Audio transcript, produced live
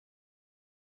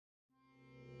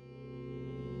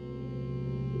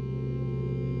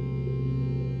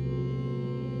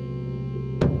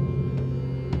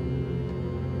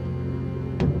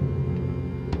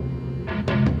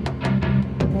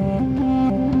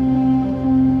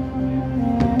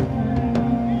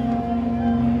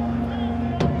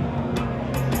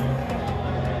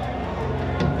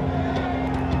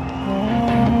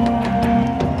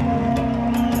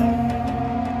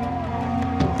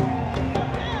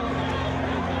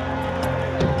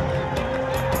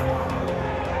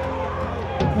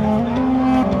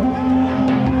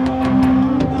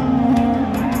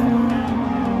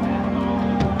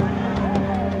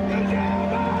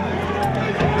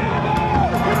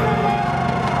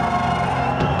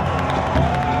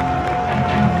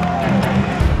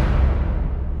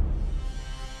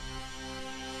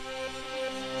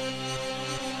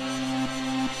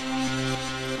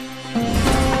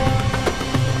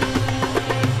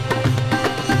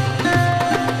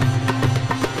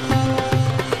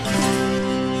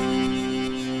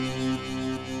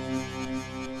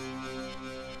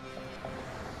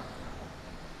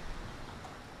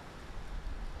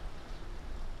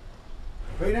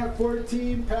Weighing at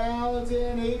 14 pounds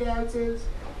and 8 ounces.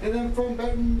 And then from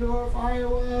Bettendorf,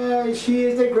 Iowa, she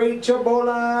is the great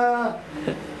Chabola.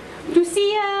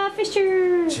 Lucia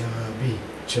Fisher. Chubby,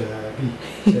 chubby,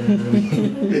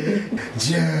 chubby.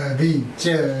 Chubby,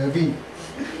 chubby.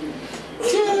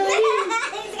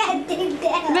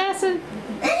 Madison.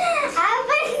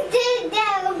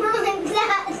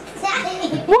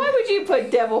 Why would you put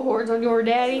devil horns on your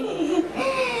daddy?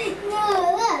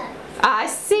 I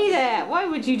see that. Why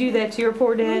would you do that to your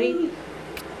poor daddy?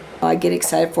 I get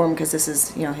excited for him because this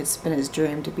is, you know, it's been his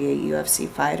dream to be a UFC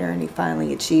fighter, and he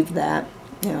finally achieved that.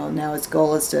 You know, now his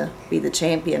goal is to be the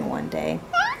champion one day.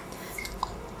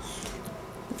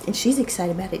 And she's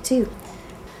excited about it too.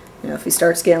 You know, if he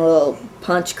starts getting a little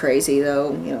punch crazy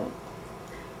though, you know,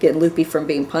 getting loopy from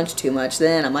being punched too much,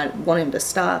 then I might want him to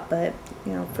stop, but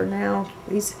you know, for now,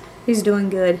 he's doing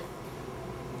good.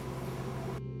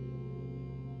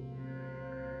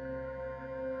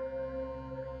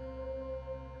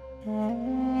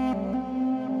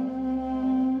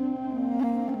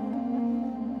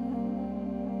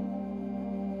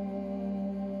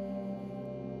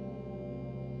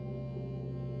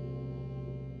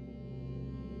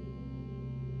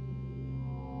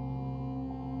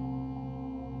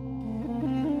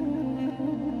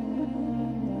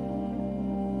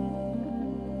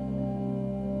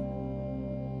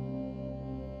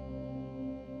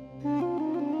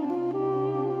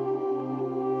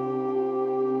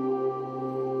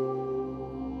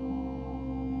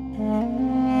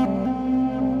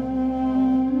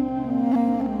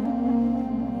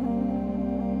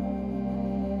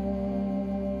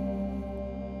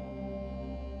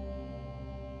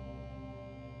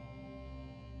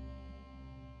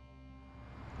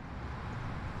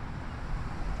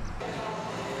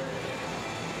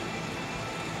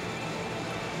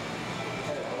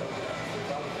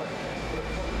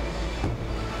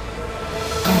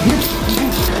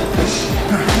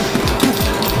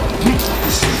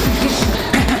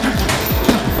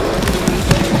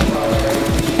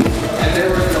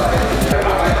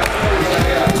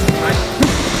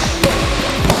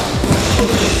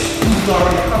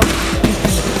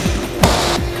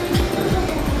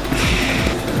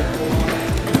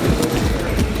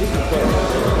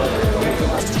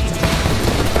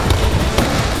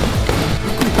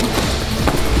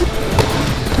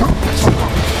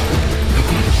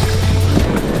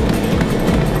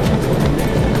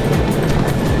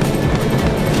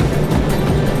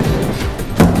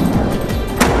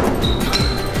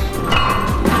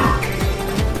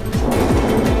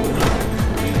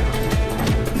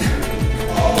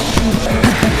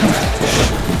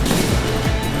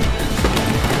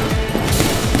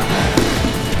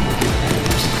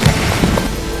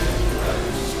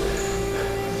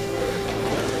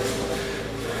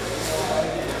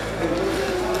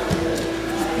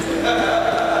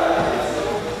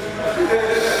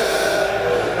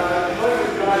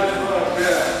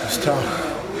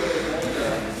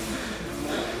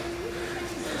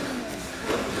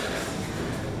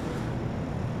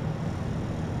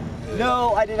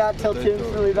 No, I did not tell Tim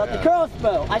Sylvia about the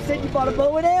crossbow. I said you bought a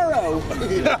bow and arrow.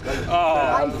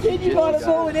 I said you bought a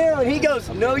bow and arrow, and he goes,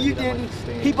 no, you didn't.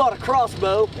 He bought a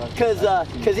crossbow because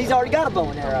he's already got a bow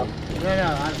and arrow.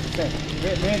 No, I'm saying,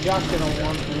 me and Josh did on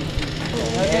one.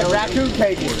 Yeah, raccoon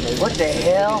cages. What the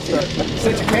hell?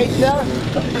 Such a cage there?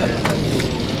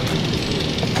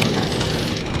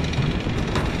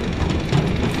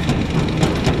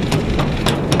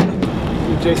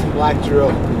 Jason Black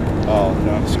drill. Oh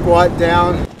no. Squat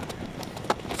down.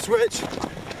 Switch.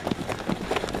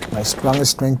 My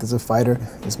strongest strength as a fighter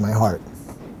is my heart.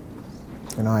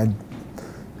 You know, I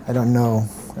don't know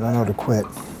to quit.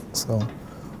 So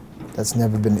that's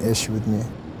never been an issue with me.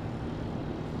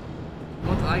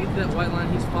 Once I get to that white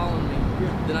line, he's following me.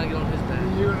 Then I get on his back.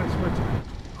 You and I switch.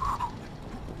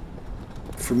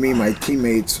 For me, my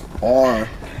teammates are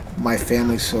my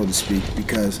family, so to speak,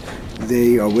 because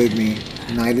they are with me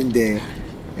night and day,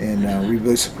 and we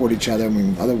really support each other. I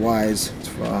mean, otherwise, it's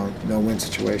a no-win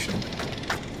situation.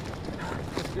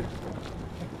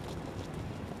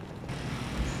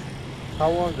 How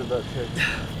long did that take?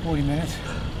 40 minutes.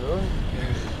 Really?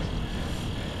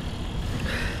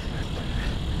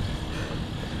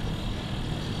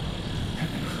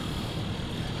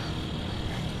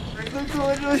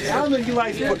 How many you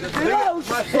like?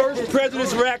 My first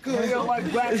president's raccoon. Don't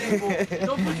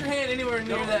put your hand anywhere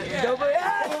near that.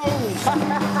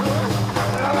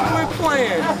 We're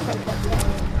playing.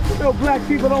 You know, black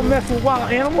people don't mess with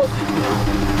wild animals.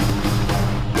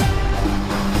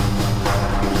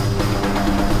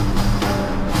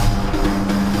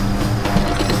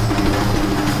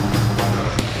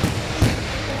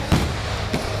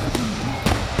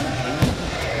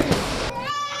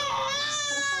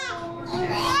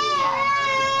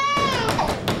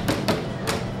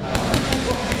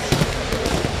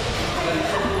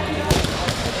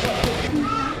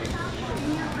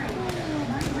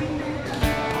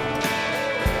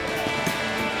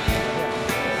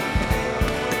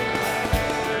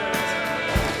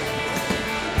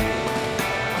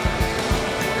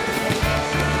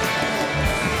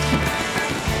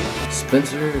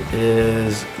 Spencer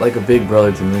is like a big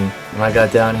brother to me. When I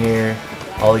got down here,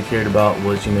 all he cared about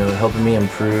was, you know, helping me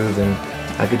improve, and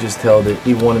I could just tell that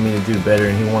he wanted me to do better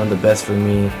and he wanted the best for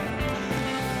me.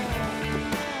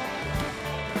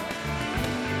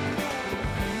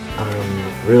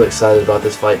 I'm really excited about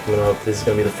this fight coming up. This is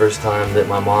going to be the first time that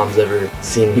my mom's ever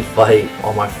seen me fight.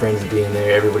 All my friends being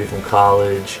there, everybody from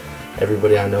college,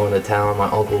 everybody I know in the town, my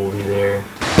uncle will be there.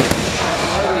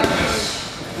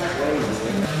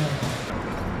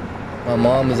 My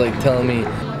mom was like telling me,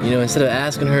 you know, instead of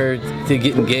asking her to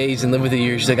get engaged and live with a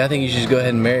year, she's like, I think you should just go ahead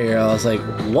and marry her. I was like,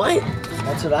 what?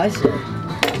 That's what I said.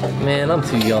 Man, I'm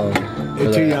too young.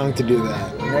 You're too young to do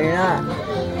that. No, you're not.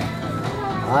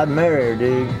 I'd marry her,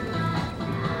 dude.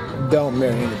 Don't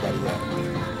marry anybody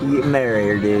yet. You marry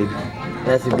her, dude.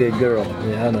 That's a good girl.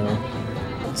 Yeah, I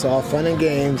know. It's all fun and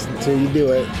games until you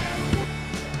do it.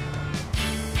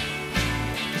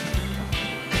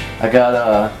 I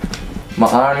got my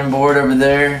ironing board over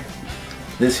there.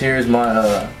 This here is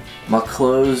my my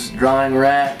clothes drying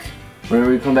rack.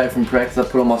 Whenever we come back from practice, I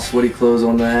put all my sweaty clothes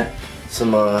on that.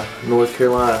 Some North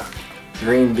Carolina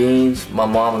green beans. My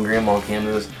mom and grandma came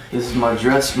to us. This is my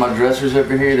dressers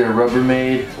over here. They're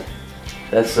Rubbermaid.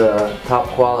 That's top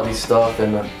quality stuff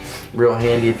and real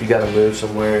handy if you got to move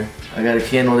somewhere. I got a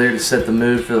candle there to set the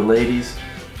mood for the ladies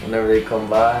whenever they come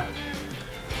by.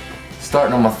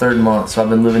 Starting on my 3rd month, so I've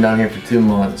been living down here for 2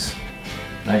 months.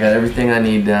 I got everything I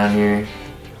need down here.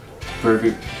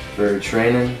 Perfect for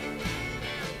training.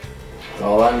 That's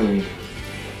all I need.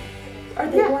 Are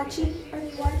they watching? Are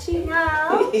they watching?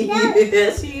 No.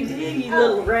 Yes, you did, you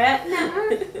little rat.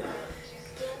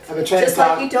 I've been trying Just to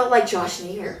talk. like you don't like Josh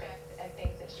Neer.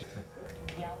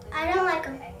 I don't like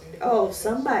him. Oh,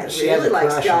 somebody She has really a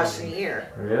likes crush Josh on me.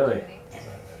 Neer. Really?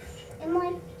 I'm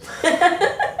like,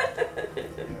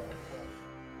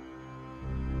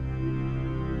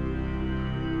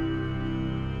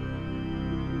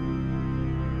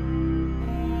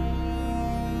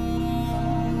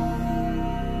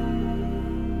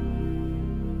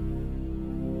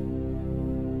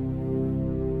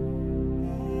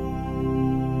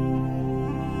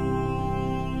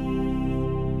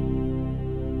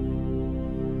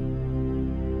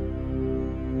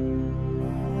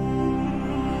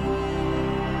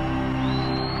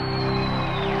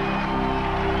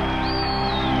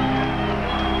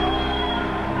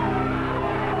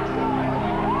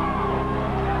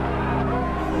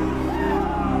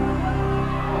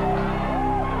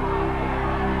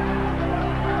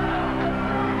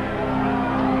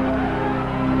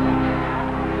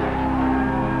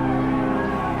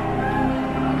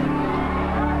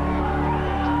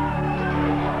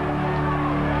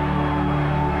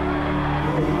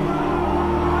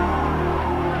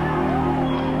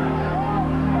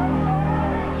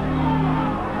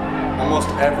 Almost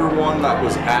everyone that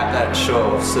was at that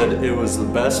show said it was the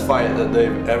best fight that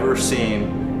they've ever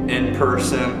seen in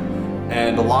person,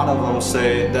 and a lot of them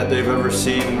say that they've ever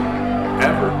seen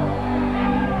ever.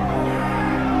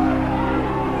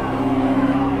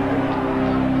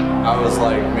 I was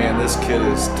like, man, this kid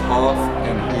is tough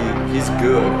and he's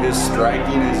good. His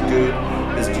striking is good,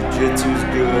 his jiu-jitsu is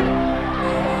good.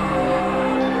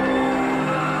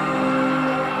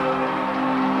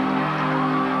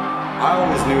 I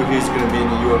always knew he's going to be in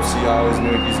the UFC. I always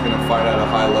knew he's going to fight at a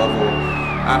high level.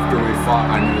 After we fought,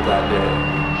 I knew that day.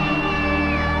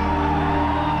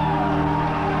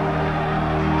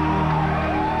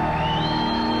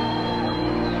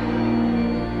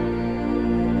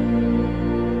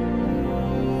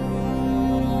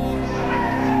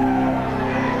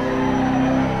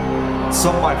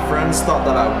 Some of my friends thought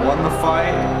that I won the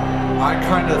fight. I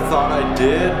kind of thought I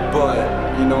did,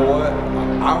 but you know what?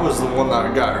 I was the one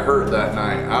that got hurt that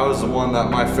night. I was the one that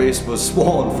my face was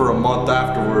swollen for a month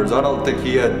afterwards. I don't think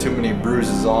he had too many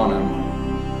bruises on him.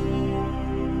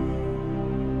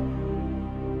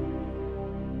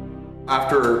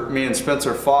 After me and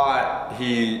Spencer fought,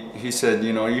 he said,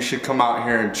 you know, you should come out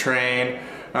here and train.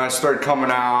 And I started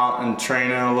coming out and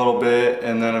training a little bit,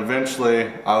 and then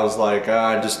eventually I was like,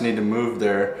 I just need to move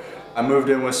there. I moved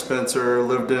in with Spencer,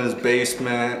 lived in his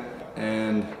basement,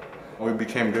 and we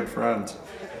became good friends.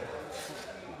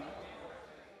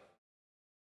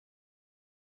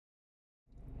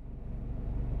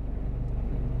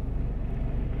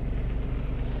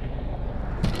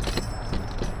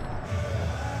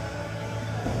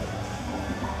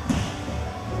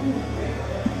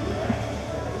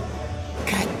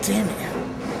 God damn it.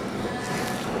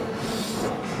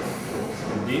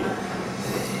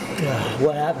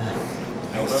 What happened?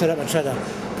 I stood up and tried to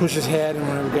push his head, and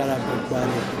whenever we got up, big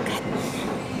body.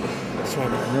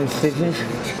 No stitches?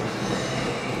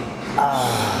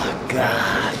 Oh,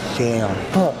 God damn.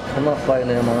 Fuck, I'm not fighting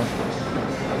there, man.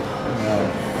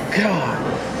 God.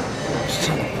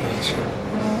 Son of a bitch.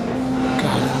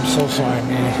 God, I'm so sorry,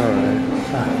 man. It's alright.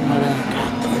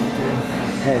 God damn, dude.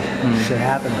 Hey, shit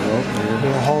happened, bro.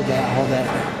 Here, hold that.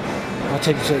 I'll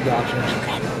take you to the doctor.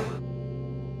 God.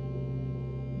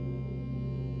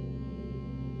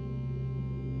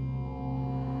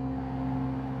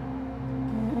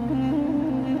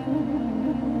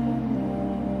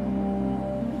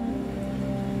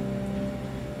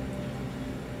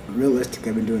 Realistic,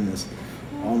 I've been doing this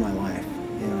all my life,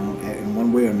 you know, in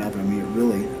one way or another. I mean,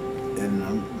 really, and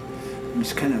I'm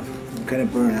just kind of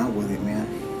burning out with it, man.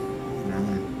 You know,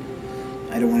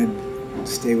 and I don't want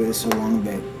to stay with it so long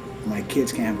that my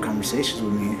kids can't have conversations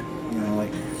with me. You know,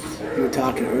 like we were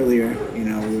talking earlier. You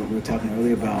know, we were talking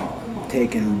earlier about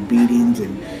taking beatings,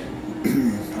 and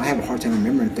I have a hard time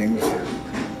remembering things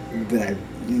that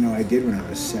I did when I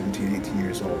was 17, 18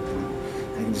 years old.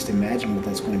 I can just imagine what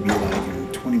that's going to be like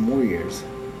in 20 more years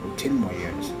or 10 more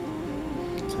years.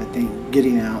 So I think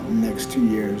getting out in the next 2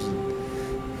 years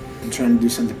and trying to do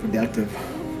something productive,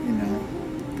 you know,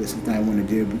 that's something I want to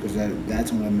do, because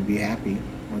that's when I'm going to be happy,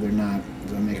 whether or not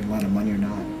I'm making a lot of money or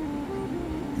not.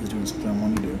 Is doing something I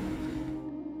want to do.